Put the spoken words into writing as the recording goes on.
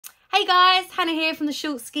Hey guys, Hannah here from the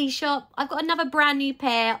Short Ski Shop. I've got another brand new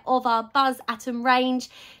pair of our Buzz Atom range.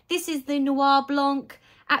 This is the Noir-Blanc,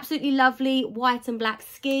 absolutely lovely white and black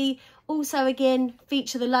ski. Also again,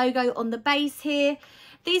 feature the logo on the base here.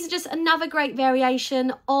 These are just another great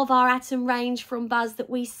variation of our Atom range from Buzz that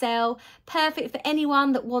we sell. Perfect for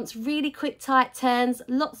anyone that wants really quick, tight turns,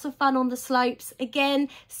 lots of fun on the slopes. Again,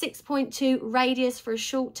 6.2 radius for a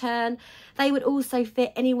short turn. They would also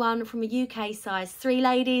fit anyone from a UK size 3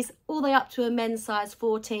 ladies, all the way up to a men's size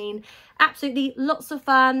 14. Absolutely lots of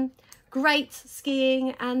fun, great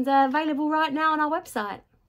skiing, and available right now on our website.